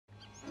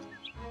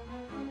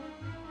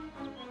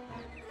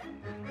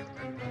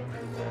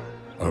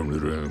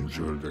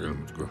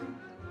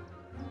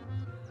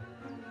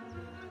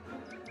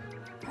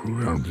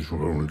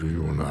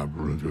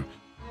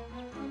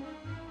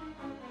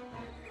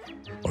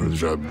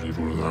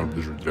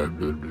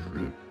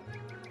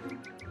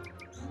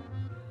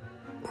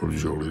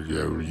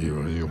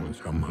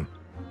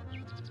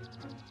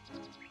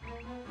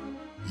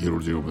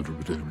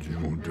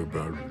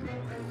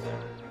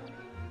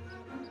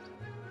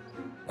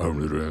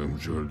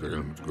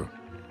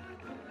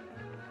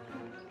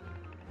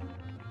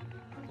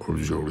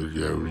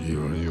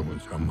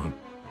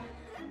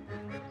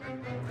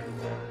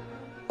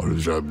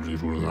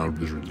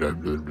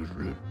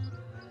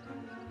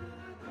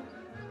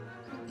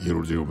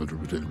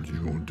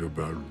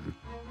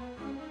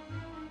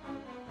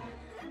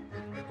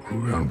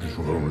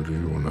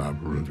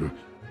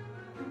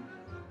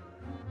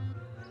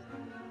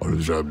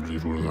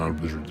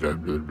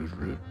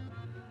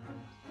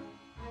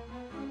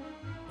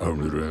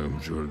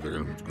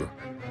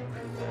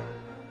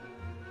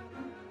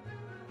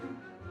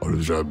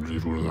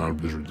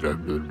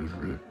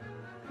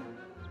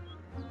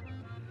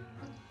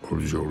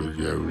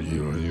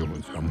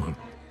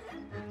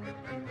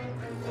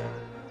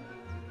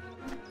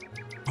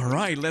All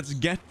right, let's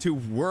get to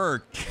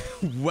work.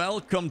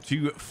 Welcome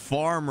to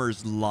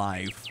Farmer's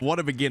Life. What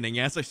a beginning.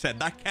 As I said,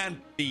 that can't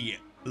be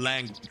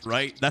language,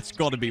 right? That's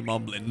got to be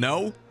mumbling.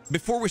 No?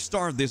 Before we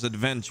start this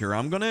adventure,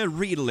 I'm gonna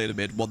read a little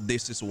bit what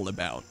this is all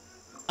about.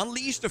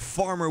 Unleash the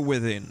farmer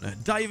within.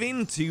 Dive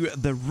into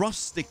the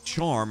rustic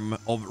charm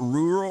of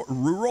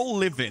rural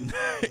living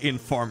in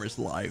Farmer's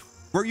Life,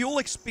 where you'll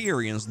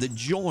experience the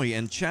joy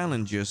and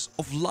challenges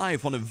of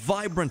life on a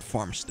vibrant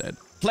farmstead.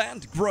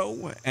 Plant,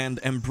 grow, and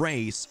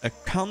embrace a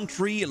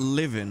country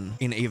living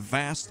in a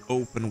vast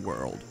open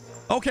world.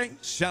 Okay,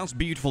 sounds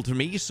beautiful to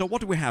me. So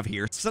what do we have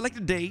here? Select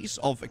the days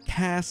of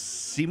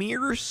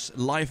Casimir's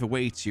life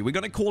awaits you. We're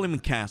gonna call him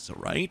Casa,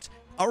 right?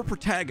 Our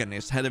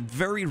protagonist had a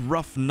very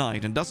rough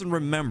night and doesn't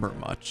remember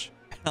much.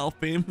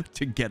 Help him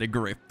to get a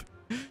grip.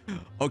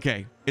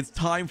 Okay, it's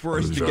time for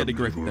us to get a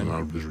grip then.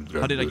 How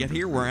did I get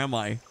here? Where am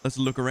I? Let's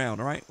look around.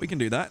 All right, we can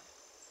do that.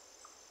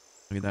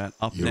 Look at that.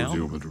 Up now. I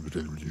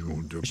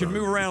should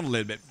move around a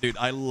little bit. Dude,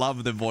 I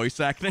love the voice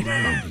acting.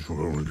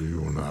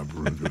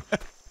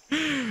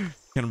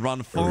 Can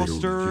run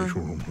faster.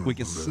 We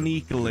can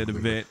sneak a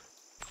little bit.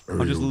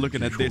 I'm just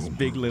looking at this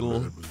big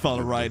little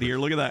fella right here.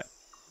 Look at that.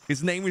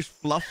 His name is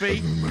Fluffy.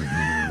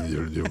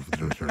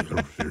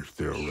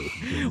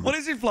 What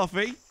is it,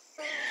 Fluffy?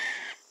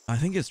 I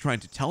think it's trying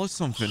to tell us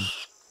something.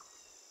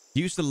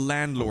 Use the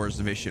landlord's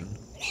vision.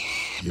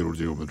 You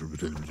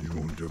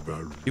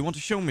want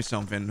to show me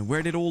something?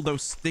 Where did all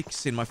those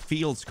sticks in my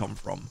fields come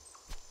from?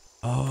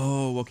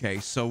 Oh, okay.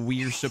 So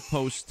we're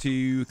supposed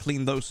to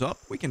clean those up?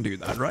 We can do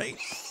that, right?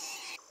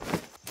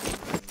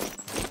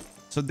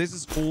 So this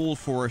is all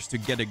for us to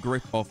get a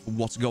grip of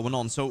what's going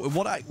on. So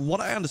what I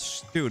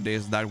understood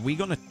is that we're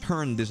gonna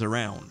turn this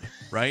around,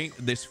 right?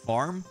 This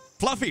farm.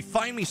 Fluffy,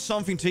 find me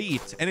something to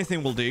eat.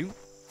 Anything will do.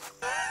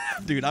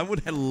 Dude, I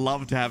would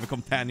love to have a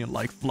companion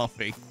like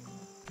Fluffy.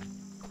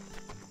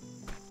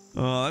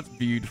 Oh, that's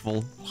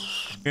beautiful.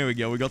 Here we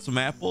go. We got some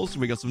apples.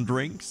 We got some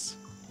drinks.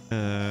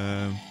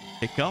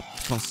 Pick up,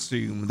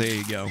 consume. There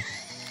you go.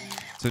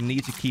 So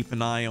need to keep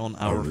an eye on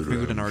our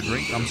food and our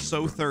drink. I'm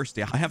so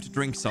thirsty. I have to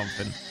drink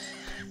something.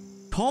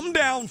 Calm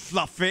down,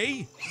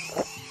 Fluffy.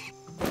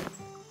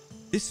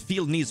 This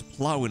field needs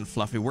plowing,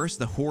 Fluffy. Where's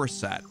the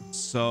horse at?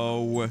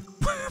 So,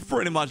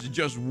 pretty much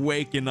just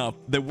waking up.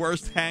 The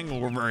worst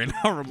hangover in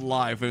our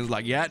life. And it's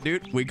like, yeah,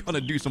 dude, we're gonna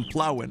do some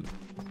plowing.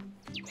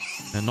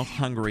 And not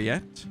hungry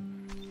yet.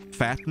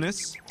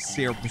 Fatness,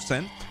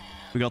 0%.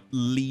 We got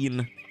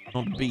lean,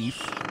 not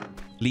beef.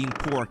 Lean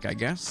pork, I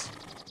guess.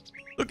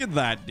 Look at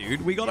that,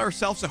 dude. We got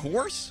ourselves a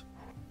horse.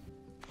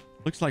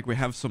 Looks like we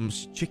have some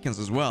chickens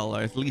as well.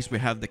 Or at least we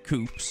have the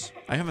coops.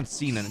 I haven't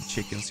seen any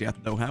chickens yet,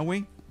 though, have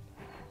we?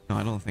 No,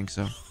 I don't think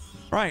so.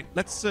 Right,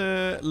 let's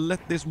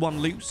let this one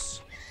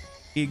loose.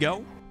 Here you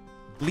go.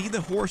 Lead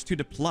the horse to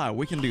the plow.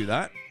 We can do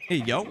that. Here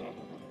you go.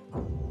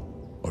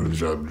 I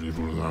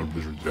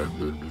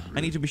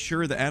need to be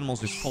sure the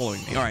animals is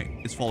following me. All right,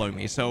 it's following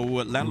me. So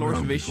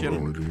landlord's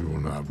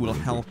vision will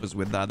help us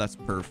with that. That's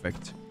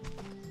perfect.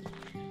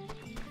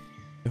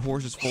 The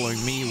horse is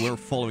following me. We're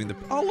following the...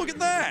 Oh, look at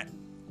that.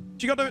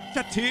 She got a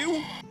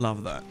tattoo.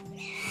 Love that.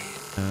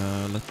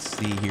 Let's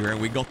see here.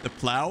 We got the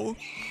plow.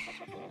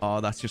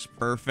 Oh, that's just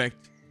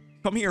perfect.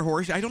 Come here,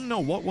 horse. I don't know.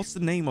 What's the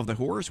name of the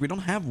horse? We don't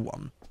have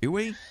one, do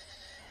we?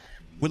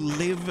 We'll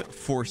live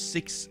for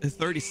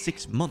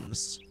 36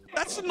 months.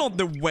 That's not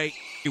the way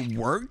it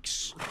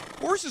works.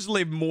 Horses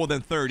live more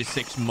than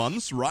 36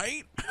 months,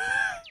 right?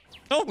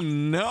 Oh,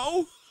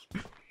 no.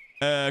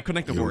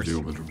 Connect the horse.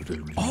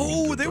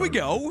 Oh, there we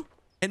go.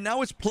 And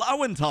now it's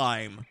plowing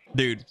time.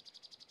 Dude,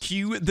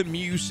 cue the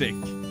music.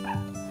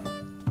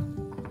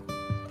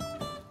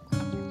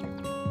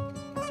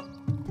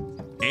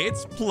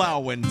 It's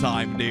plowing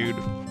time, dude.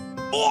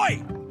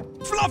 Oi!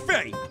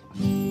 Fluffy!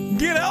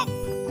 Get up!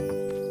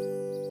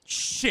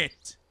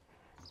 Shit.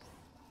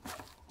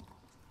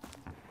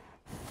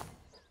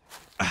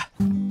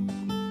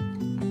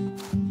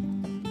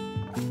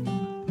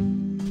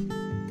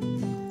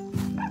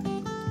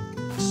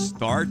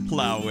 start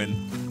plowing.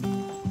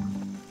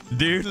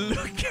 Dude,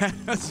 look at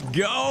us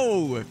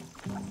go.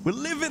 We're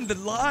living the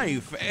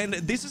life. And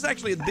this is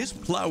actually, this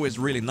plow is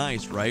really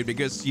nice, right?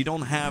 Because you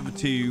don't have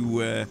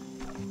to,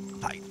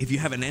 if you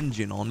have an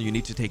engine on, you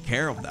need to take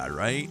care of that,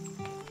 right?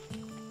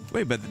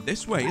 Wait, but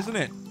this way, isn't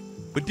it?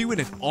 We're doing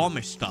it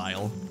Amish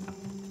style.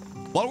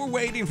 While we're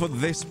waiting for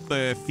this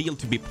field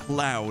to be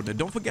plowed,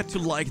 don't forget to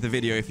like the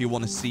video if you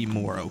want to see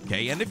more,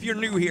 okay? And if you're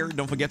new here,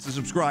 don't forget to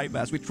subscribe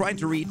as we're trying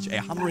to reach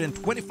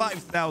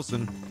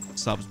 125,000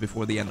 subs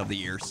before the end of the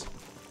year.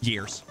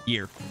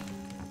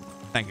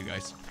 Thank you,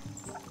 guys.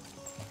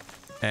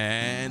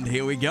 And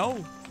here we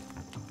go.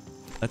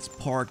 Let's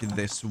park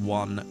this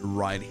one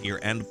right here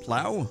and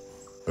plow.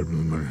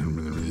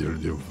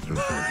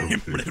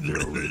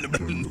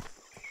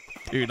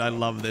 Dude, I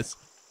love this.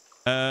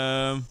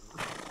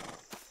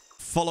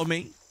 Follow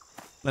me.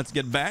 Let's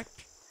get back.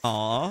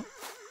 Aw.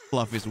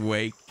 Fluffy's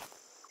wake.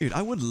 Dude,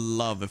 I would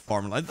love a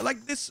farm.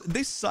 Like this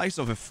size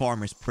of a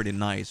farm is pretty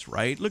nice,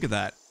 right? Look at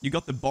that. You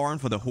got the barn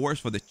for the horse,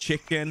 for the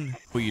chicken,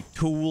 for your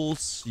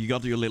tools. You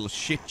got your little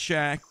shit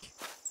shack.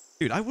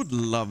 Dude, I would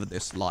love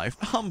this life.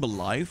 Humble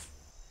life.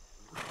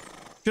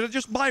 Should I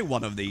just buy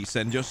one of these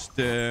and just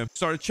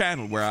start a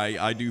channel where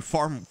I do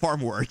farm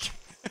work?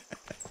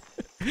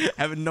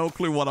 Having no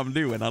clue what I'm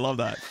doing. I love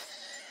that.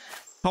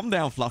 Calm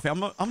down, Fluffy.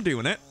 I'm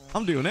doing it.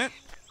 I'm doing it.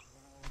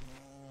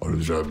 All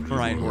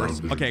right,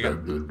 horse. Okay,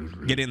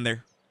 get in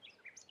there.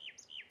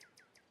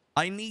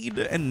 I need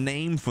a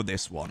name for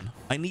this one.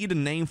 I need a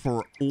name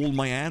for all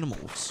my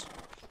animals.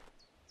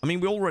 I mean,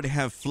 we already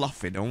have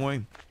Fluffy, don't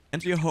we?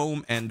 Enter your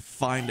home and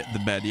find the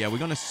bed. Yeah, we're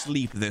gonna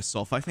sleep this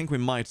off. I think we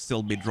might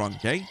still be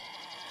drunk, eh?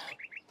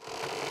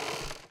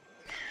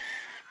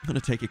 I'm gonna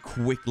take a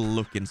quick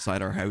look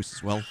inside our house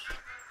as well.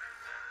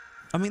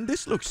 I mean,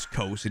 this looks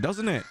cozy,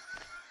 doesn't it?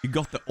 You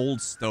got the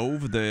old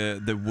stove,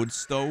 the wood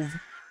stove.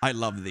 I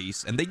love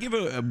these. And they give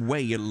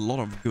away a lot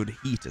of good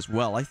heat as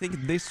well. I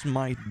think this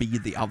might be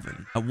the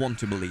oven. I want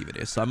to believe it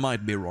is. I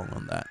might be wrong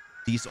on that.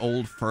 These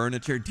old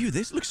furniture. Dude,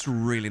 this looks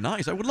really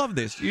nice. I would love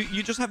this.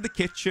 You just have the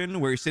kitchen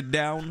where you sit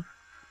down.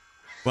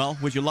 Well,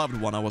 with your loved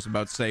one, I was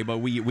about to say. But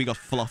we got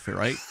Fluffy,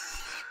 right?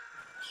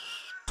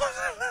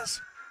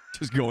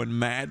 Just going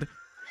mad.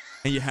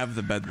 And you have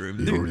the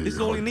bedroom. Dude, this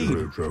is all you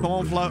need. Come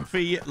on,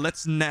 Fluffy.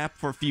 Let's nap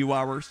for a few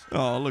hours.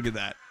 Oh, look at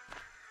that.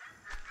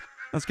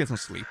 Let's get some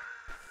sleep.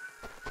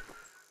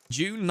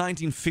 June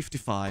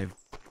 1955.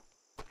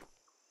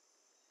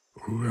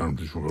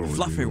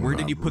 Fluffy, where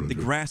did you put the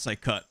grass I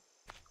cut?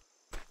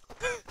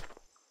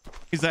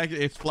 Is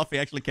Fluffy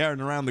actually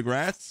carrying around the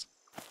grass?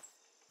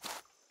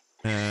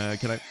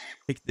 Can I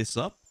pick this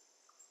up?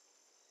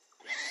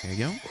 There you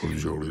go.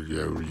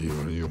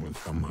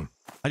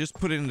 I just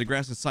put it in the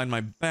grass inside my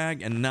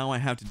bag, and now I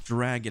have to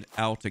drag it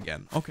out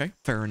again. Okay,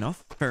 fair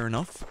enough. Fair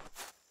enough.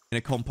 In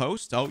a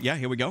compost. Oh, yeah,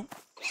 here we go.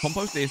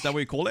 Compost, is that what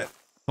you call it?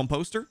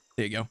 Composter?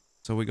 There you go.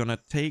 So we're gonna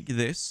take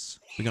this.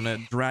 We're gonna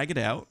drag it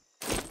out.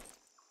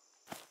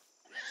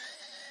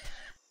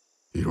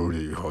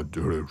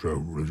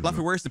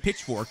 Fluffy, where's the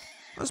pitchfork?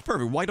 That's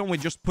perfect. Why don't we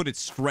just put it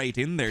straight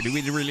in there? Do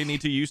we really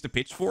need to use the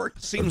pitchfork?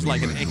 Seems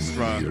like an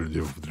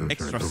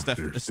extra step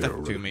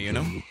to me, you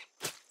know? Here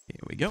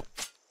we go.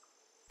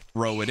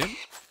 Throw it in.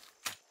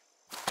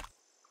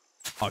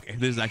 Okay,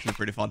 this is actually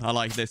pretty fun. I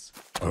like this.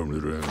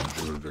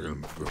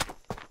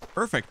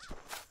 Perfect.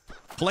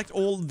 Collect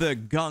all the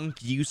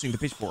gunk using the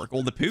pitchfork.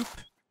 All the poop.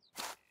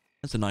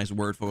 That's a nice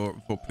word for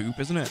poop,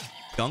 isn't it?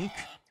 Gunk.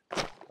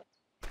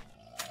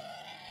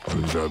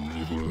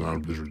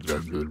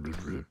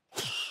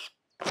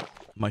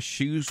 My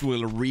shoes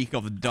will reek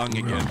of dung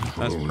again.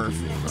 That's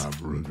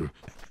perfect.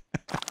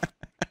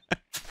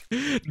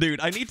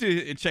 Dude, I need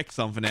to check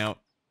something out.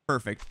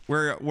 Perfect.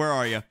 Where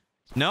are you?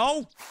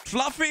 No?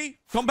 Fluffy?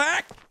 Come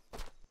back!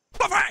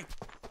 Fluffy!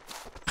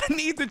 I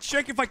need to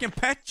check if I can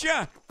pet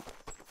you.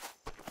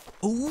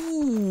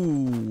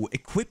 Ooh,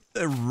 equip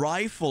the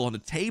rifle on the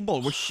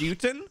table. We're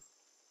shooting.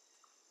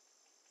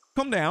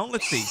 Come down.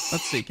 Let's see.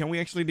 Let's see. Can we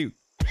actually do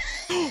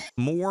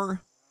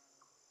more?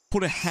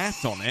 Put a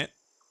hat on it.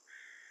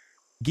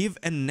 Give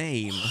a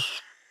name.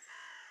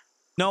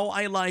 No,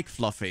 I like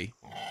Fluffy.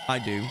 I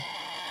do.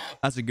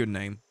 That's a good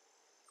name.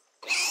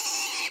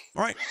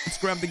 All right, let's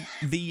grab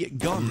the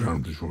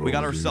gun. We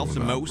got ourselves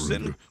a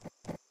Mosin.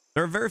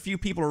 There are very few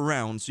people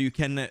around, so you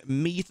can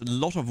meet a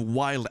lot of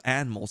wild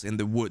animals in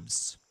the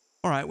woods.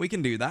 All right, we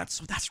can do that.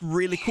 So that's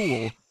really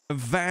cool. A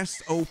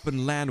vast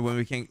open land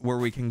where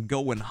we can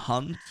go and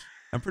hunt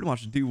and pretty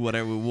much do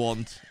whatever we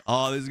want.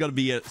 Oh, this is gonna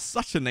be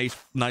such a nice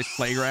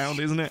playground,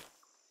 isn't it?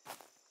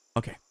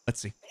 Okay, let's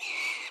see.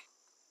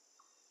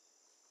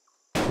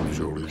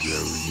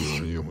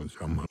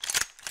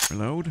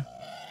 Reload.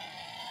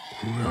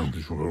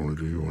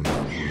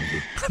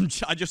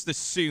 I just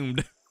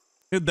assumed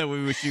that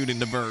we were shooting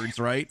the birds,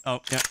 right?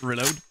 Oh, yeah,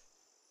 reload.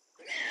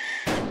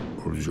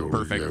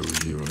 Perfect.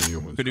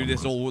 Could do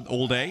this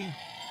all day.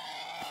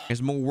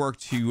 There's more work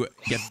to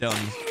get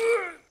done.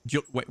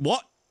 Wait,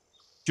 what?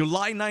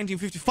 July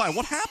 1955.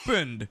 What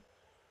happened?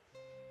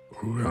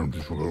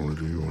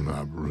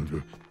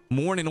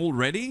 Morning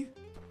already?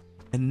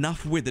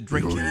 Enough with the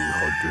drinking.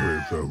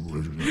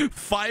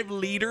 5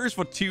 liters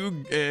for two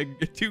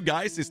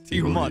guys is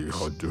too much.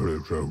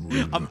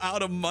 I'm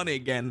out of money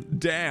again.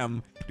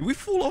 Damn. Did we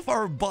fall off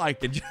our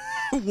bike and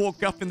just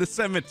walk up in the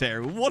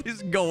cemetery? What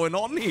is going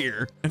on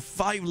here? And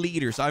 5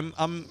 liters. I'm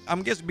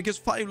guessing because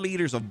 5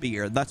 liters of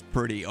beer, that's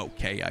pretty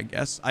okay, I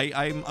guess.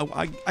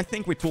 I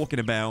think we're talking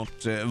about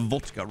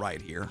vodka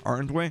right here,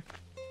 aren't we?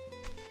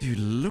 Dude,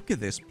 look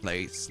at this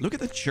place. Look at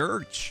the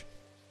church.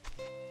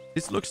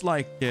 This looks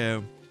like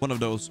one of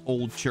those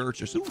old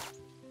churches. Ooh,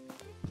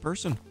 a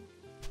person.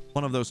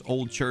 One of those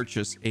old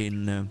churches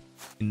in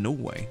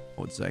Norway, I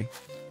would say.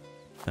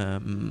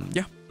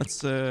 Yeah,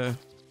 let's... we're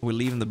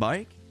leaving the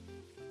bike.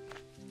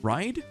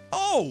 Ride?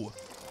 Oh!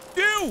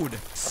 Dude!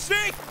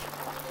 Sick!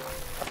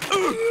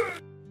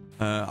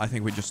 I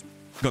think we're just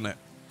gonna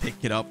pick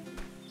it up.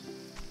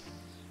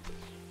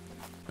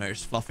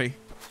 There's Fluffy.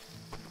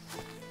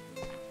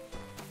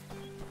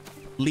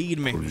 Lead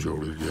me.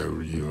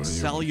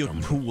 Sell your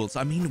tools.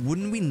 I mean,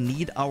 wouldn't we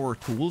need our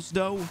tools,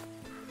 though?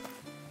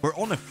 We're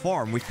on a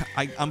farm.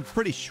 I'm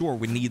pretty sure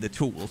we need the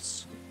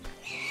tools.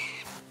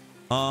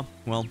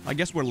 Well, I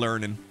guess we're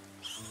learning.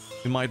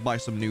 We might buy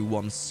some new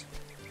ones.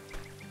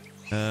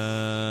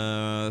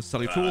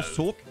 Sell your tools,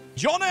 talk.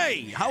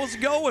 Johnny! How's it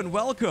going?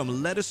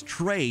 Welcome. Let us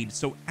trade.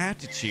 So,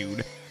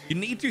 attitude. You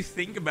need to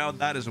think about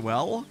that as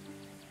well.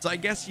 So I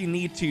guess you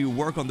need to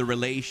work on the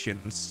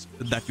relations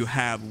that you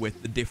have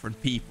with the different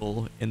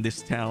people in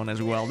this town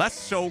as well. That's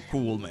so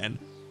cool, man.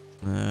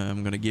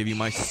 I'm gonna give you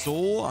my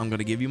saw. I'm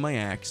gonna give you my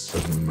axe.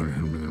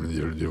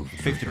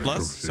 50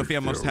 plus.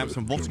 Sophia must have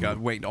some vodka.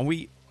 Wait, are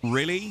we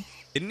really?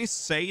 Didn't you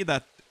say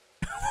that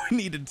we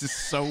needed to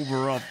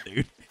sober up,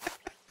 dude?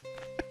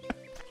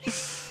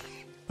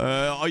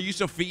 Are you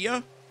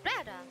Sophia?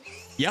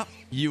 Yeah,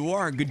 you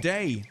are. Good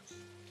day.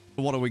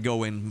 What are we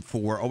going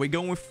for? Are we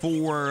going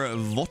for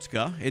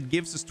vodka? It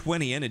gives us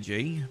 20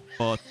 energy,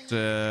 but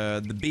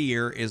the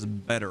beer is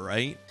better,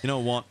 right? You know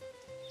what?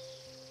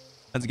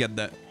 Let's get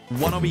that.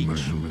 One of each.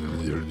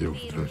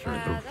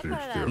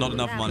 Not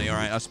enough money. All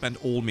right, I spent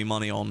all my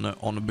money on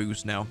the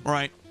booze now. All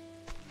right,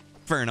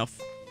 fair enough.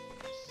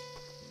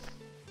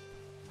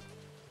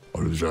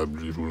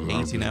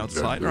 18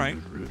 outside. All right.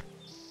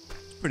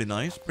 Pretty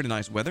nice. Pretty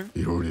nice weather.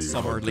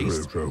 Summer at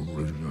least.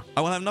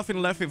 I will have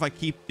nothing left if I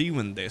keep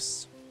doing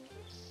this.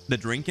 The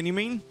drinking, you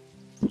mean?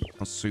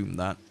 Assume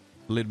that.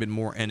 A little bit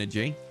more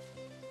energy.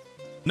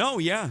 No,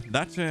 yeah,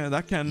 that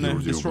can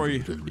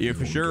destroy you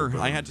for sure.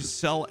 I had to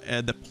sell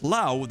the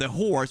plow, the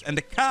horse, and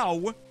the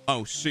cow.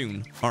 Oh,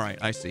 soon. All right,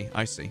 I see.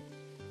 I see.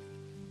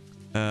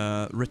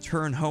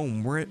 Return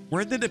home.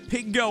 Where did the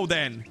pig go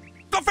then?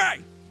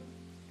 Coffee!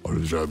 Oh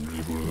no!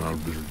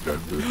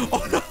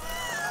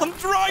 I'm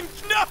drunk!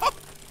 No!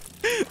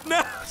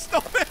 No!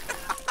 Stop it!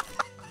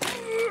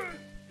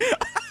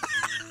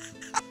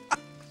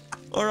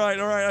 All right.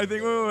 I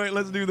think, wait,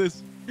 let's do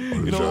this.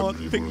 You know what?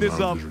 Pick this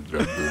up.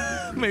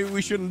 Maybe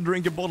we shouldn't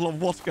drink a bottle of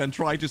vodka and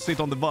try to sit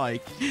on the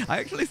bike. I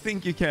actually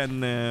think you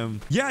can,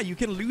 yeah, you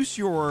can lose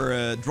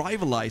your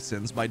driver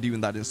license by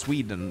doing that in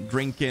Sweden.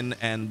 Drinking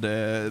and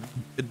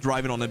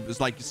driving on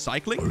it's like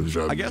cycling,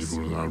 I guess.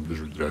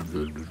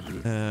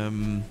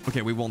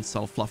 Okay, we won't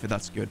sell Fluffy.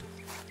 That's good.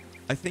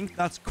 I think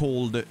that's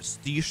called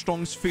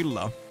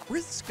styrstångsfylla.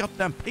 Where's this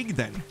goddamn pig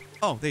then?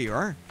 Oh, there you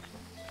are.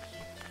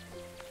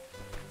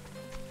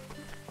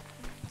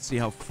 See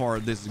how far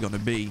this is gonna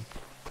be.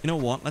 You know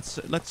what?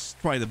 Let's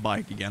try the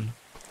bike again.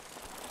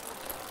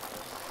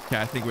 Okay,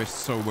 I think we're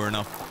sober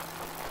enough.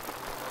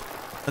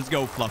 Let's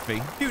go,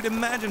 Fluffy. Dude,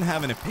 imagine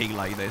having a pig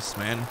like this,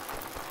 man.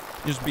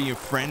 Just being a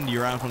friend,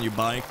 you're out on your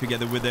bike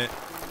together with it.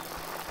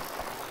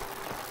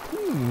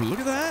 Ooh, look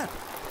at that.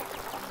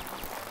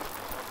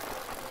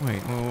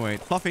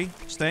 Wait. Fluffy,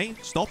 stay.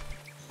 Stop.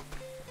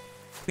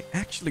 We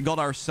actually got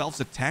ourselves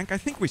a tank. I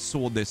think we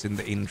saw this in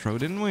the intro,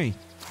 didn't we?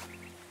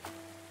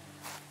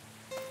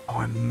 Oh,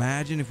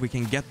 imagine if we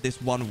can get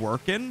this one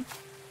working.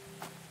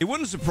 It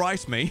wouldn't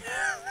surprise me.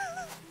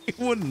 It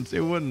wouldn't.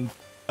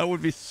 That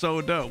would be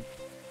so dope.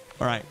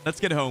 All right,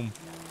 let's get home.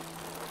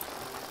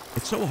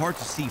 It's so hard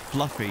to see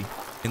Fluffy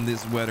in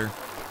this weather.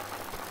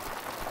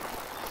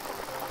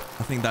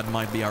 I think that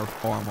might be our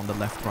farm on the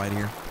left right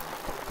here.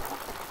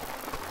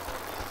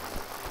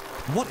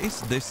 What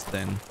is this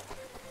then?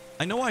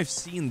 I know I've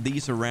seen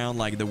these around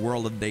like the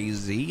World of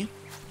DayZ.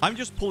 I'm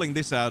just pulling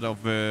this out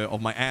of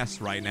my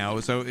ass right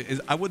now. So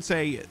I would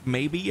say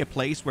maybe a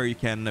place where you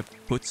can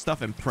put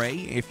stuff and pray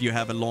if you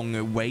have a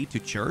long way to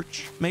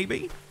church,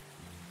 maybe?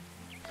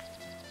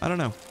 I don't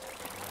know.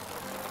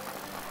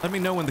 Let me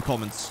know in the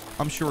comments.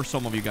 I'm sure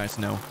some of you guys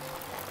know.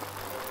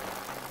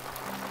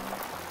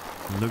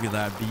 Look at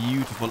that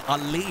beautiful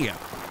allé,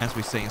 as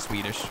we say in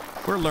Swedish.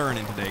 We're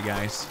learning today,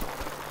 guys.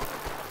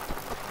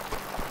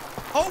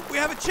 Oh, we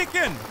have a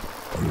chicken!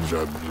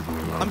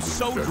 I'm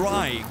so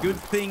dry. Good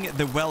thing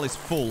the well is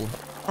full.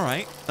 All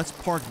right, let's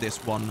park this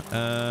one.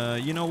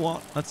 You know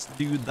what? Let's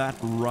do that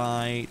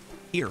right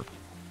here.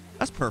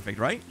 That's perfect,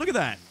 right? Look at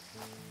that.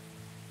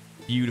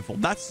 Beautiful.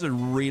 That's a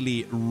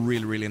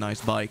really nice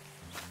bike.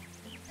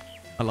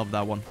 I love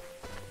that one.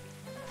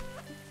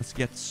 Let's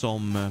get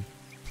some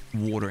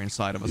water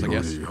inside of us, I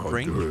guess.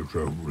 Drink. We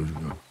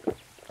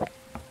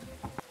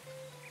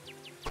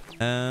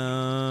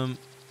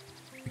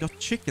got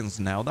chickens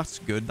now. That's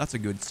good. That's a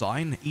good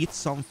sign. Eat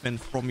something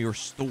from your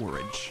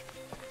storage.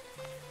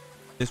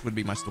 This would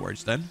be my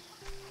storage then.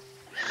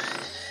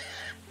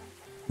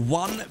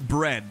 1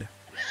 bread.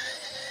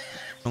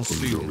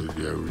 Consume.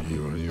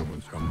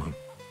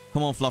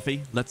 Come on,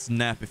 Fluffy. Let's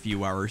nap a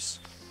few hours.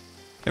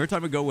 Every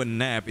time we go and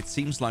nap, it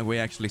seems like we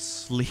actually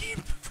sleep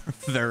for a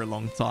very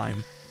long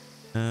time.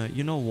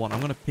 You know what? I'm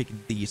gonna pick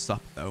these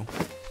up, though.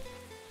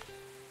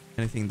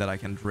 Anything that I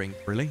can drink,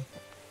 really.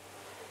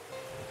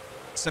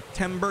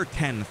 September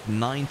 10th,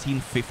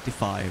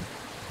 1955.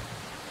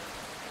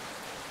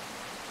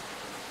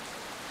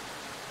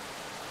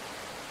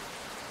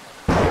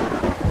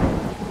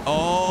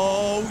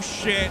 Oh,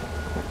 shit.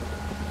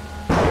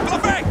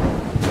 Fluffy!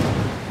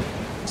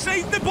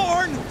 Save the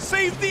barn!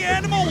 Save the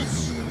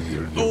animals!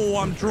 Oh,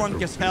 I'm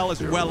drunk as hell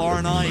as well,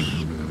 aren't I?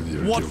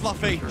 What,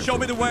 Fluffy? Show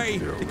me the way.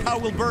 The cow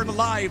will burn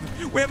alive.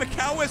 We have a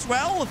cow as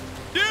well?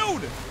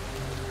 Dude!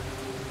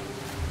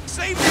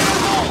 Save the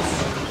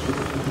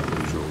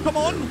animals! Come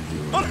on!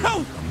 Oh,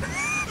 no!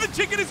 The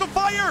chicken is on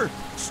fire!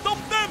 Stop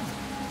them!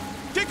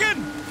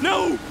 Chicken!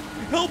 No!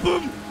 Help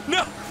him!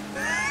 No!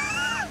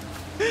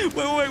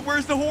 Wait,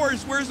 where's the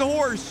horse? Where's the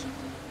horse?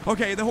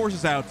 Okay, the horse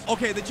is out.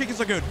 Okay, the chickens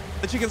are good.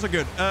 The chickens are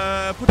good.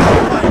 Put it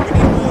on fire. We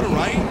need water,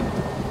 right?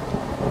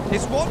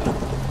 This one.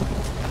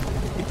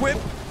 Equip.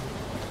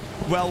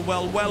 Well,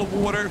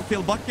 water.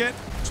 Fill bucket.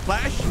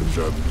 Splash.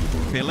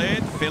 Fill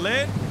it. Fill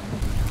it.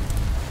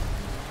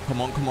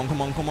 Come on.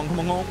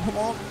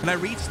 Can I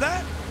reach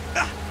that?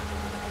 Ah.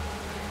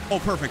 Oh,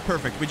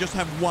 perfect. We just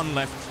have one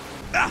left.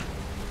 Ah.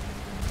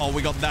 Oh,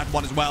 we got that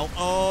one as well.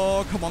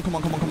 Oh, come on.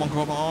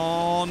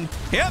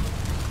 Yep.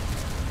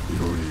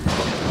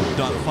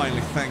 Done.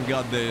 Finally, thank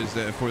God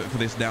for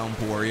this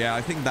downpour. Yeah,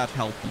 I think that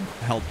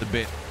helped a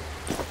bit.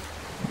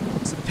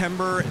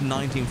 September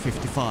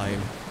 1955.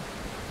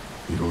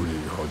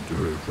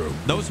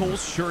 Those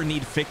holes sure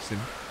need fixing.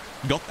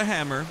 Got the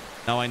hammer.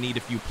 Now I need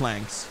a few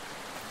planks.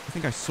 I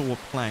think I saw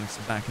planks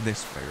back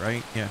this way,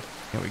 right? Yeah,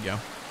 here we go.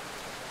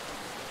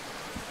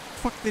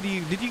 Fuck, did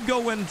you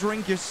go and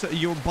drink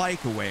your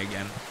bike away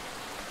again?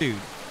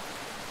 Dude,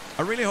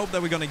 I really hope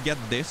that we're gonna get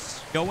this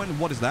going.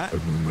 What is that?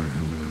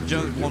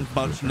 Just one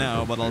bunch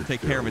now, but I'll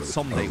take care of it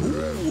someday.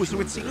 Ooh,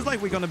 so it seems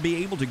like we're gonna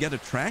be able to get a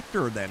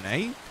tractor then,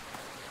 eh?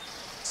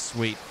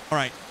 Sweet. All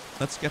right,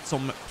 let's get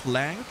some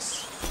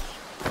planks.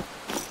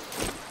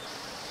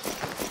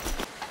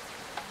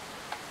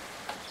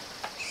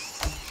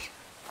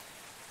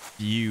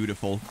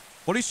 Beautiful.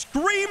 What are you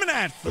screaming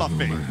at,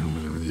 Fluffy?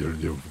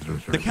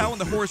 The cow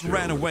and the horse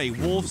ran away.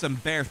 Wolves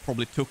and bears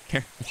probably took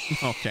care.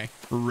 Okay,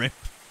 rip.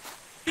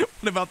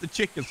 What about the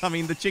chickens? I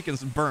mean, the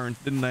chickens burned,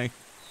 didn't they?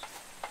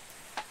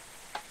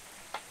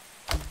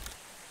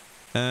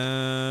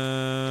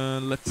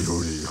 Let's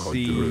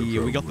see.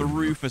 We got the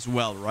roof as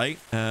well, right?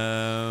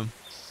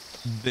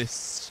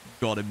 This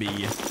gotta be...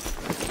 Yeah,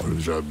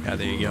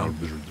 there you go.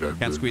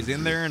 Can't squeeze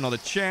in there. Not a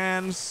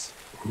chance.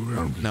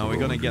 No, we're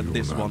gonna get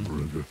this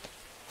one.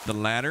 The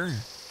ladder.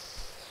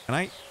 Can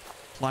I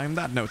climb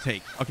that? No,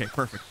 take. Okay,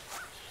 perfect.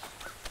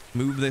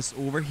 Move this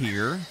over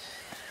here.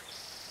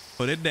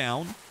 Put it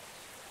down.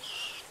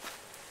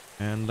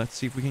 And let's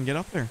see if we can get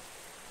up there.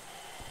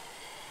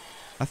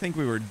 I think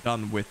we were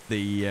done with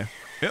the...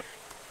 yep.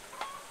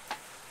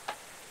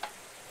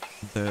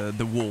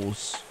 The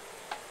walls.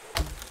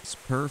 It's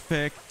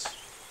perfect.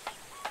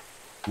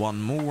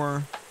 One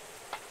more.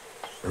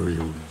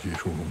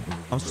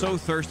 I'm so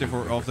thirsty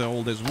after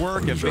all this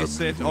work. A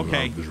visit.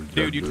 Okay,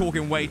 dude, you're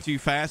talking way too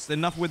fast.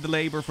 Enough with the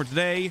labor for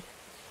today.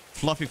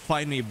 Fluffy,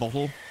 find me a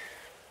bottle.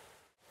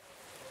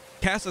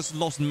 Cass has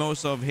lost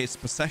most of his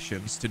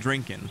possessions to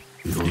drinking.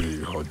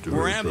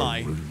 Where am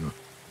I?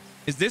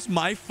 Is this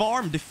my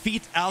farm?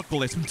 Defeat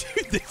alcoholism.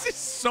 Dude, this is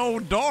so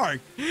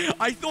dark.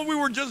 I thought we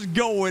were just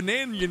going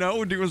in, you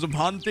know, doing some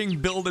hunting,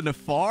 building a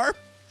farm.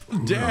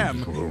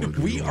 Damn,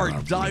 we are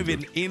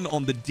diving in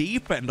on the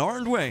deep end,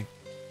 aren't we?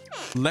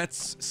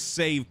 Let's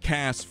save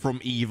Cass from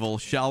evil,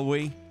 shall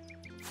we?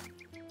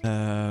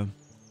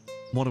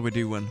 What are we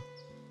doing?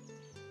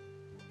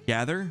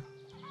 Gather?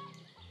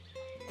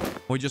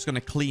 We're just gonna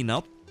clean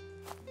up.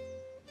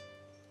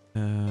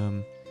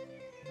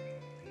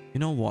 You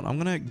know what? I'm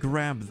gonna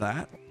grab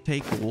that.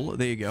 Take all.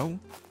 There you go.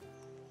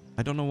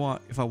 I don't know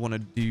if I want to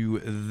do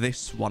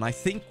this one. I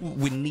think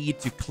we need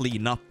to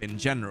clean up in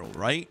general,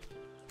 right?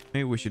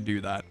 Maybe we should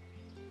do that.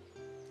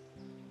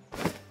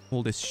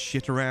 All this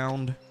shit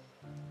around.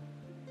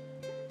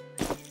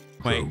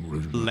 Wait,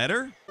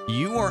 letter?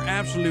 You are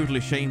absolutely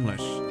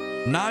shameless.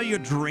 Now you're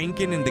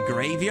drinking in the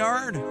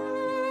graveyard?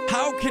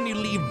 How can you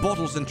leave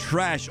bottles and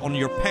trash on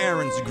your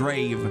parents'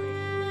 grave?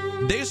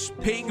 This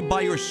pig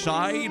by your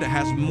side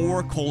has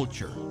more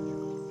culture.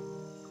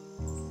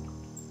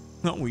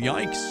 Oh,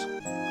 yikes.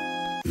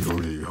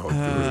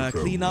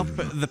 Clean up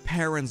the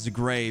parents'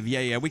 grave.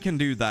 Yeah, we can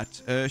do that.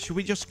 Should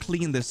we just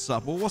clean this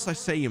up? What was I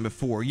saying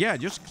before? Yeah,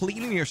 just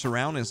cleaning your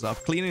surroundings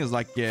up. Cleaning is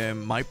like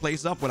my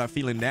place up when I'm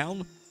feeling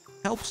down.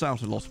 Helps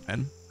out a lot,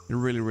 man. It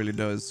really, really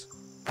does.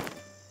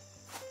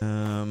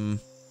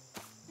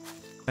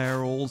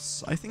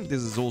 Barrels. I think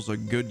this is also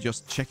good.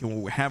 Just checking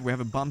what we have. We have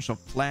a bunch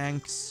of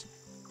planks.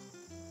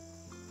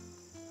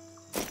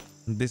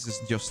 This is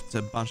just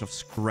a bunch of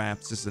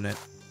scraps, isn't it?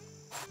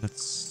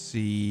 Let's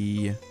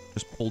see.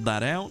 Just pull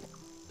that out.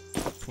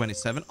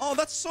 27. Oh,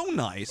 that's so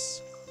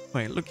nice.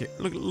 Wait, look here.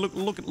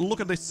 Look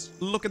at this.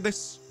 Look at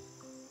this.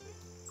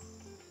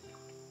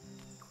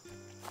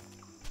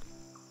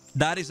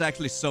 That is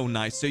actually so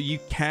nice. So you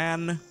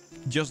can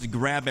just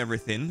grab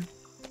everything.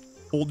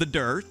 All the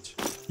dirt.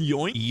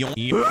 Yoink, yoink,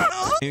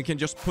 yoink. And you can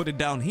just put it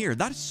down here.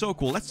 That is so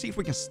cool. Let's see if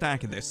we can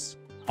stack this.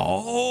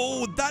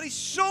 Oh, that is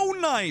so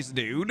nice,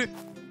 dude.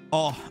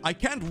 Oh, I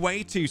can't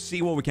wait to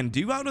see what we can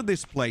do out of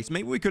this place.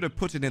 Maybe we could have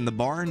put it in the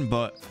barn,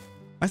 but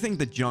I think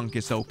the junk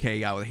is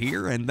okay out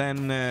here. And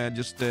then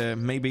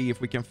maybe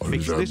if we can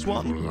fix this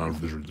one.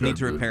 Need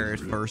to repair it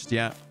first,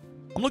 yeah.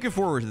 I'm looking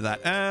forward to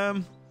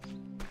that.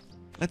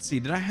 Let's see.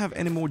 Did I have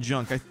any more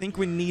junk? I think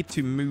we need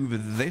to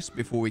move this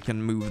before we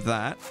can move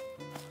that.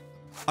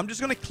 I'm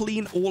just going to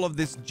clean all of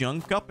this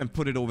junk up and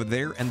put it over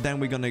there. And then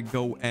we're going to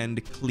go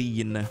and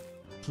clean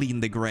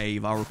the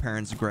grave, our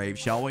parents' grave,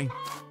 shall we?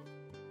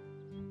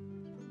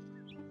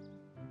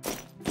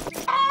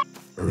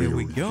 Here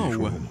we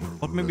go.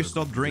 What made me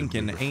stop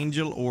drinking?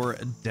 Angel or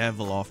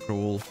devil, after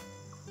all?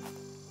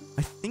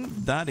 I think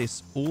that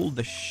is all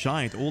the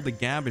shite, all the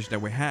garbage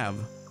that we have.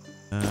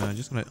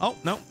 Just gonna... Oh,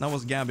 no, that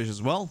was garbage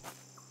as well.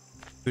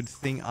 Good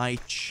thing I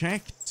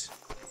checked.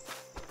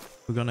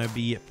 We're gonna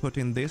be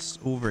putting this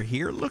over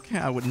here. Look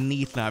how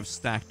neatly I've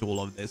stacked all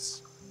of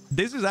this.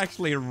 This is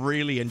actually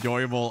really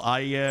enjoyable.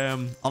 I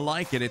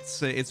like it.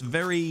 It's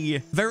very,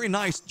 very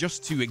nice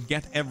just to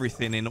get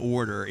everything in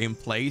order, in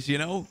place, you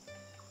know?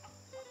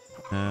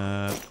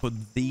 Put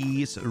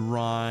these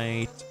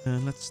right.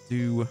 Let's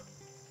do...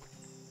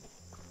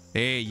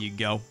 There you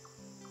go.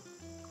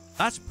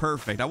 That's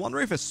perfect. I wonder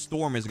if a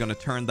storm is gonna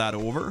turn that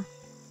over.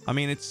 I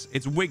mean,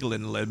 it's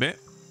wiggling a little bit.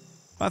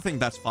 I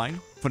think that's fine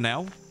for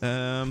now.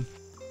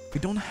 We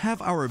don't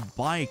have our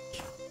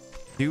bike,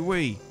 do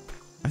we?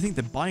 I think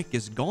the bike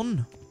is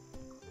gone.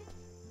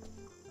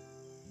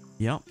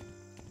 Yep.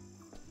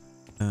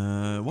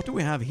 What do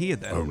we have here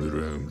then?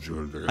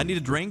 I need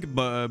a drink,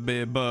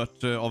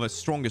 but of a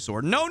stronger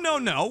sort. No, no,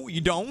 no,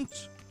 you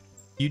don't.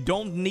 You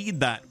don't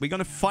need that. We're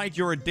gonna fight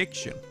your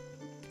addiction.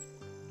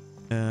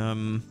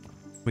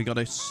 We got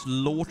a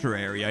slaughter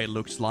area, it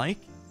looks like.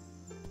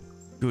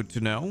 Good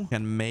to know.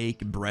 Can make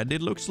bread,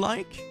 it looks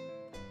like.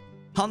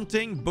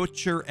 Hunting,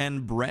 butcher,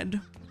 and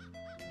bread.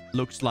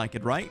 Looks like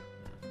it, right?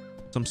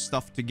 Some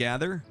stuff to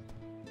gather.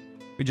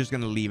 We're just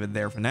gonna leave it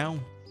there for now.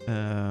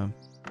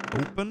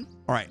 Open.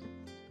 All right.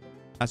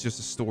 That's just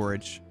a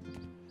storage.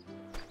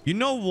 You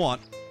know what?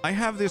 I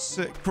have this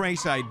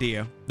crazy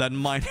idea that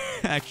might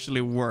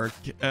actually work.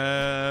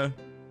 Let's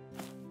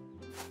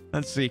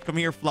see. Come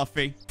here,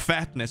 Fluffy.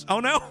 Fatness. Oh,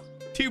 no.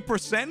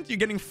 2%? You're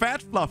getting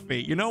fat,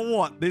 Fluffy. You know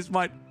what? This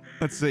might...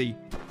 Let's see.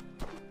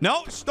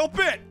 No, stop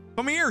it.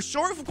 Come here.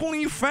 Sorry for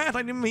calling you fat.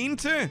 I didn't mean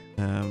to.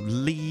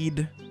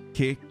 Lead.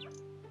 Kick.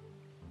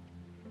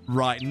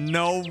 Right.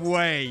 No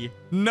way.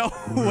 No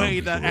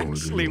way that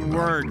actually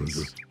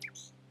works.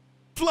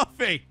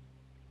 Fluffy.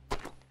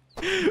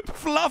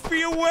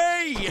 Fluffy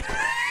away.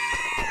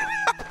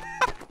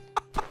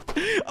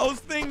 I was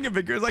thinking,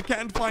 because I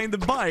can't find the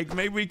bike,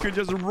 maybe we could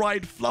just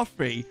ride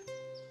Fluffy.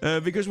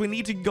 Because we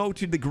need to go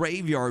to the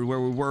graveyard where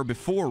we were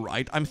before,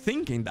 right? I'm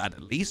thinking that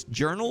at least.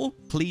 Journal,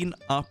 clean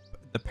up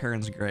the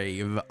parents'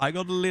 grave. I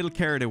got a little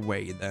carried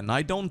away then.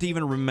 I don't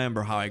even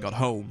remember how I got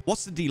home.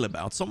 What's the deal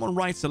about? Someone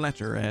writes a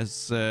letter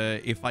as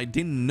if I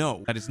didn't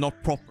know that it's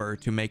not proper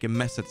to make a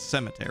mess at the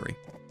cemetery.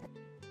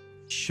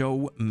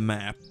 Show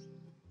map.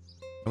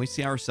 Can we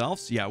see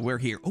ourselves? Yeah, we're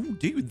here. Oh,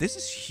 dude, this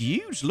is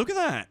huge. Look at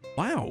that.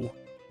 Wow.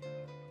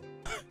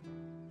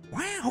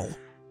 Wow.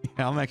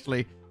 Yeah, I'm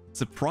actually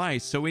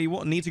surprised. So we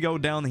need to go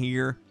down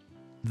here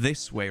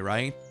this way,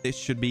 right? This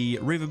should be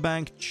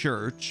Riverbank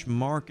Church,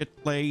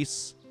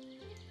 Marketplace,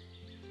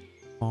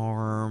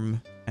 Farm,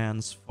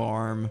 Anne's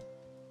Farm.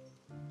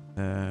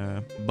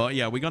 But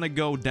yeah, we're gonna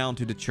go down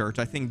to the church.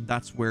 I think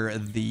that's where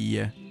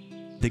the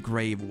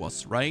grave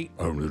was, right?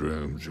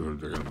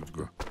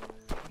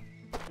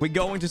 We're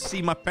going to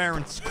see my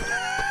parents.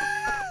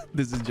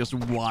 This is just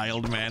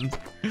wild, man.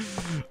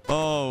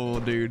 Oh,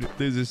 dude.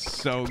 This is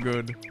so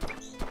good.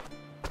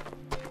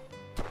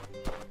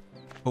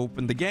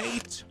 Open the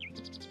gate.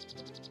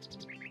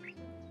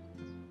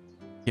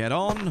 Get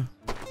on.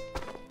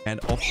 And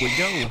off we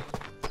go.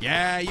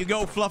 Yeah, you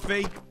go,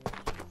 Fluffy.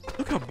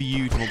 Look how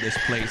beautiful this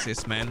place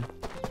is, man.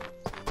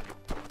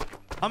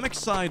 I'm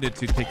excited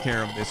to take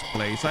care of this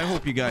place. I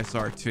hope you guys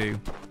are too.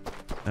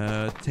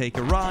 Take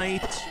a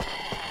right.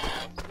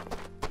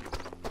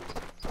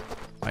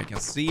 I can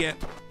see it.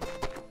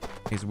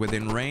 He's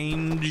within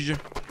range.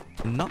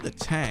 Another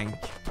tank.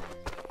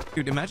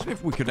 Dude, imagine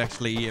if we could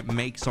actually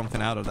make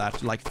something out of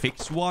that. Like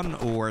fix one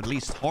or at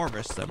least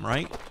harvest them,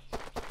 right?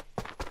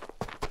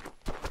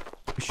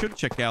 We should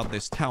check out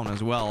this town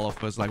as well. Of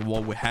course, like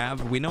what we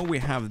have. We know we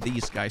have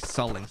these guys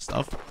selling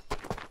stuff.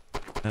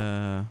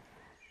 Ooh,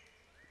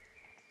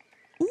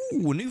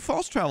 new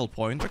fast travel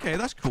point. Okay,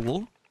 that's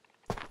cool.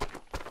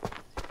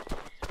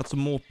 Got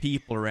some more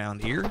people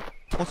around here.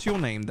 What's your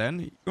name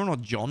then? You're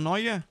not John, are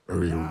you?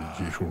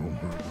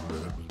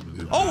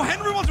 Oh,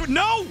 Henry wants to...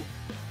 No!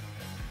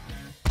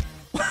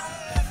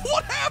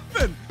 What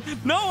happened?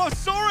 No, I'm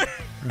sorry.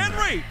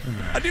 Henry,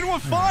 I didn't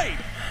want to fight.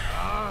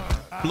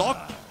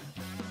 Block.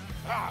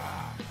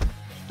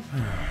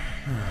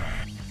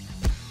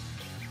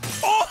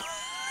 Oh,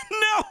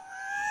 no.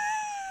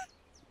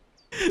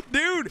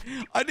 Dude,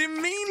 I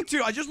didn't mean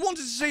to. I just wanted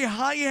to say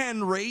hi,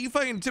 Henry.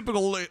 Fucking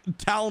typical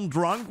town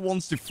drunk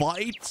wants to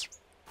fight.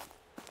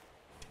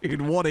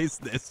 Dude, what is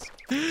this?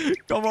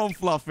 Come on,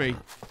 Fluffy.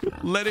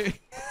 Let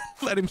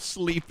him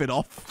sleep it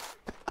off.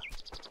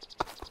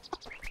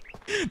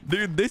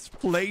 Dude, this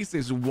place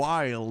is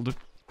wild.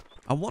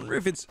 I wonder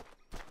if it's...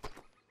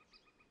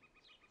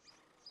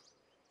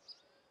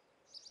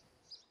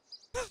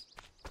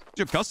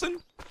 Your cousin?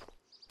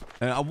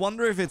 I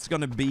wonder if it's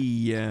gonna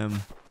be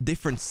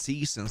different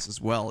seasons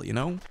as well, you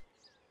know?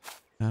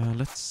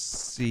 Let's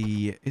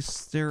see.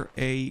 Is there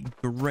a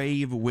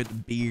grave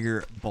with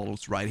beer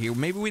bottles right here?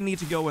 Maybe we need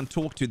to go and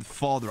talk to the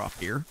father up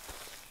here.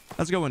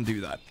 Let's go and do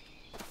that.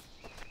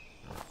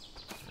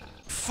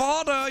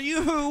 Father,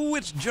 you,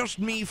 it's just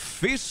me,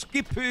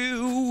 Fisky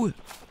Poo.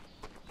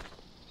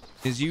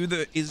 Is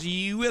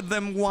you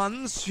them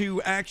ones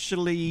who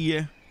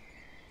actually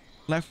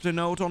left a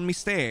note on me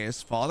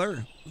stairs,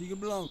 father?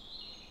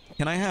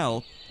 Can I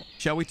help?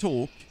 Shall we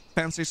talk?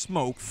 Fancy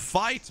smoke?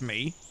 Fight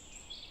me?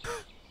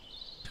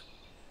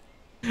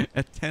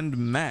 Attend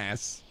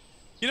mass.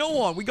 You know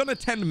what? We're gonna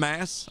attend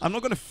mass. I'm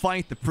not gonna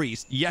fight the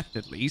priest yet,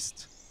 at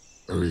least.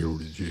 Well,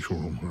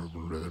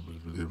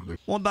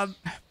 that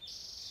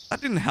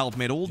didn't help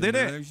me at all, did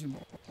it?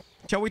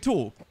 Shall we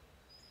talk?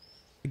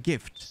 A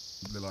gift.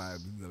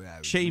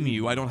 Shame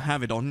you. I don't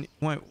have it on.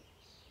 Why?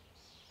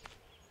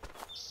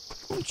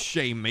 Don't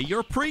shame me.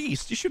 You're a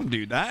priest. You shouldn't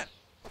do that.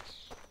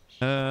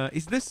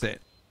 Is this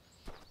it?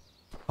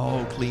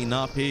 Oh, clean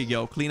up. Here you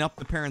go. Clean up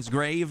the parents'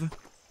 grave.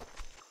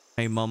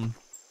 Hey, Mum.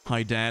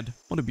 Hi, Dad.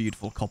 What a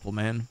beautiful couple,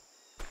 man.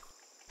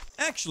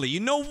 Actually, you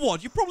know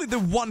what? You're probably the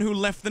one who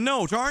left the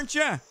note, aren't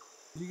you?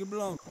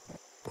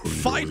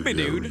 Fight me,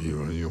 dude.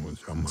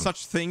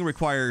 Such thing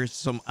requires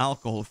some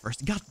alcohol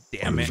first. God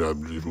damn it.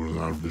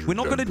 We're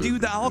not gonna do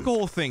the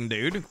alcohol thing,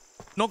 dude.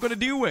 Not gonna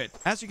do it.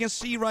 As you can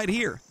see right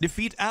here.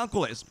 Defeat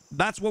alcoholism.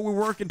 That's what we're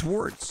working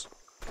towards.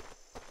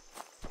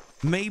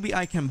 Maybe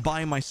I can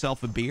buy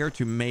myself a beer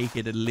to make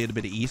it a little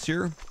bit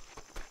easier.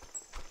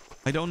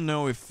 I don't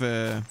know if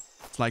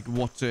it's like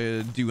what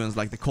doing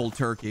like the cold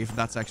turkey, if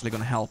that's actually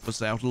gonna help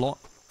us out a lot.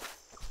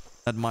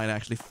 That might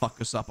actually fuck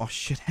us up. Oh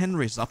shit,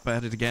 Henry's up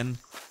at it again.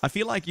 I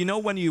feel like, you know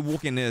when you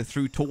walk in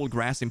through tall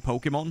grass in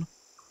Pokemon?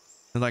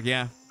 And like,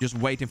 yeah, just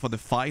waiting for the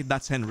fight.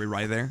 That's Henry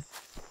right there.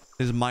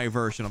 This is my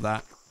version of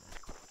that.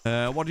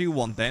 What do you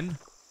want then?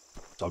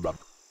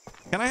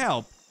 Can I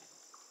help?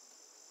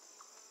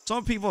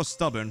 Some people are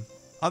stubborn.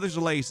 Others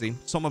are lazy.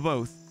 Some are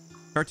both.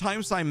 There are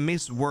times I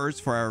miss words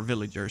for our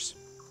villagers.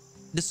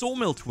 The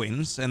Sawmill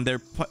twins and their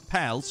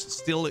pals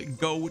still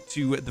go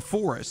to the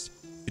forest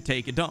to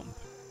take a dump.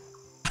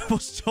 I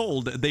was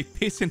told they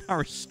piss in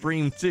our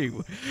stream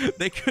too.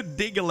 They could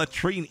dig a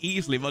latrine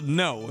easily, but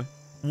no.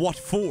 What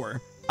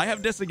for? I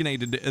have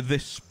designated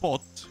this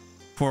spot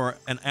for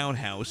an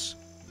outhouse,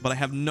 but I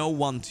have no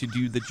one to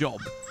do the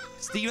job.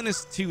 Steven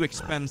is too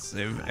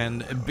expensive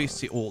and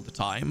busy all the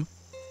time.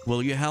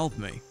 Will you help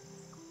me?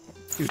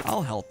 Dude,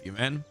 I'll help you,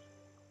 man.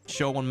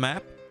 Show on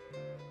map.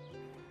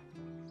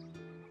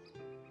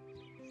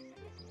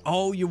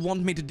 Oh, you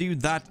want me to do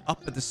that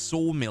up at the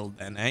sawmill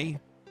then, eh?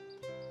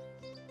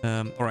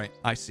 Alright,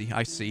 I see.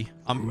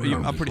 I'm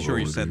pretty sure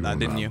you said that,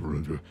 didn't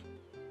you?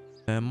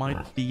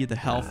 Might be the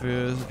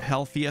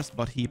healthiest,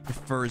 but he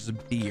prefers a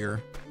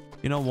beer.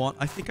 You know what?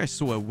 I think I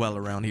saw a well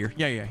around here.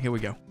 Yeah, here we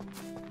go.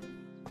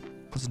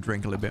 Let's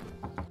drink a little bit.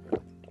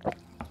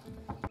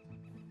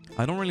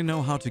 I don't really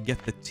know how to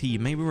get the tea.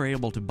 Maybe we're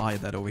able to buy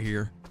that over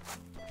here.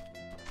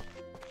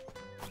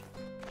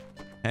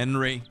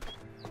 Henry.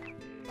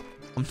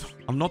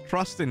 I'm not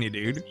trusting you,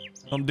 dude.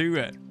 Don't do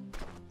it.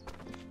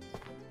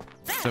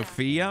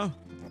 Sophia,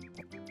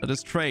 let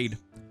us trade.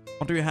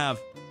 What do you have?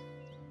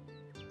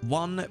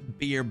 1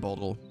 beer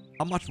bottle.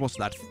 How much was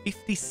that?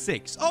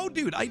 56. Oh,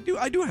 dude, I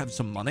do have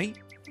some money,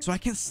 so I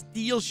can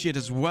steal shit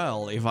as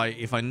well if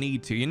I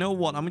need to. You know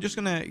what? I'm just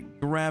gonna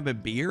grab a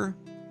beer.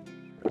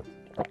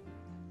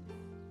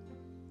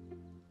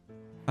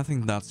 I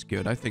think that's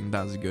good.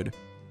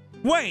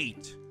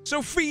 Wait,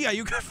 Sophia,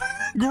 you got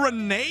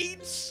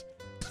grenades?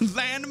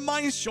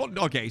 Landmine shot.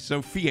 Okay,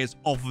 Sophia is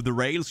off the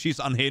rails. She's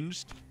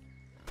unhinged.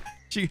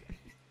 She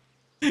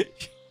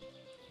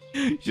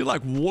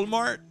like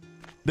Walmart.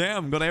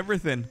 Damn, got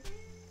everything.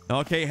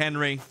 Okay,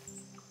 Henry.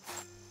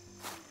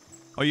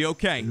 Are you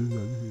okay?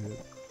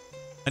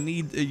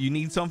 You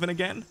need something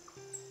again?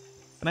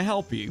 Can I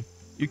help you?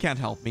 You can't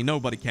help me.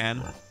 Nobody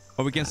can.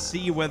 But we can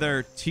see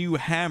whether two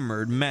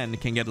hammered men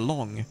can get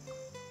along.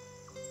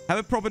 Have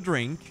a proper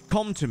drink.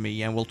 Come to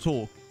me and we'll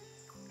talk.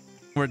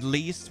 Or at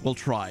least we'll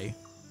try.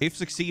 If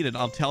succeeded,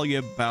 I'll tell you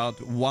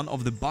about one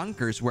of the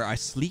bunkers where I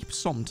sleep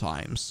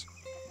sometimes.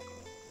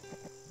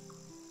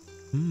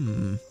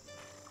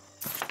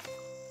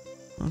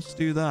 Let's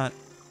do that.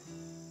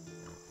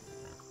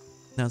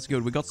 That's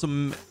good. We got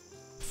some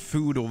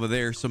food over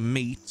there, some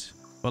meat.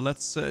 But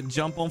let's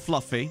jump on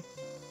Fluffy.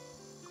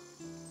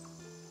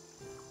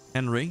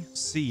 Henry,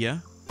 see ya.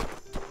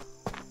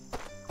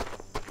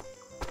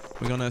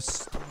 We're gonna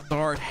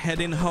start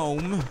heading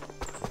home.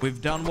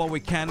 We've done what we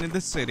can in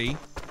the city.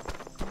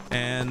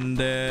 And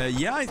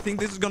yeah, I think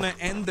this is gonna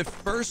end the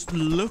first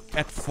look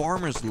at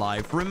farmer's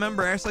life.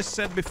 Remember, as I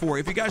said before,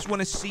 if you guys want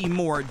to see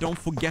more, don't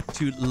forget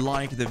to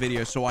like the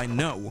video so I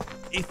know.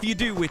 If you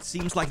do, it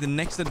seems like the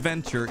next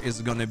adventure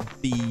is gonna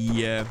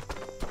be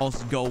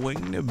us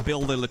going,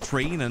 build a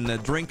latrine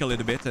and drink a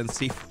little bit and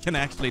see if we can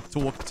actually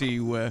talk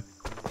to,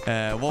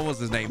 what was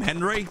his name?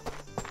 Henry?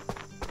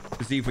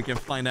 To see if we can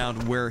find out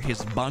where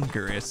his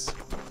bunker is.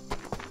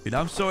 Dude,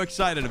 I'm so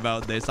excited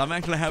about this. I'm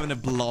actually having a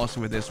blast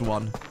with this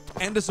one.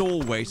 And as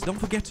always, don't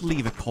forget to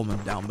leave a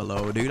comment down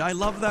below, dude. I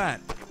love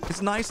that.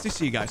 It's nice to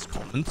see you guys'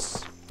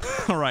 comments.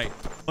 Alright,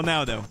 well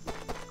now though,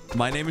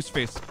 my name is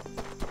Fisk.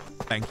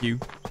 Thank you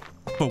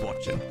for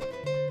watching.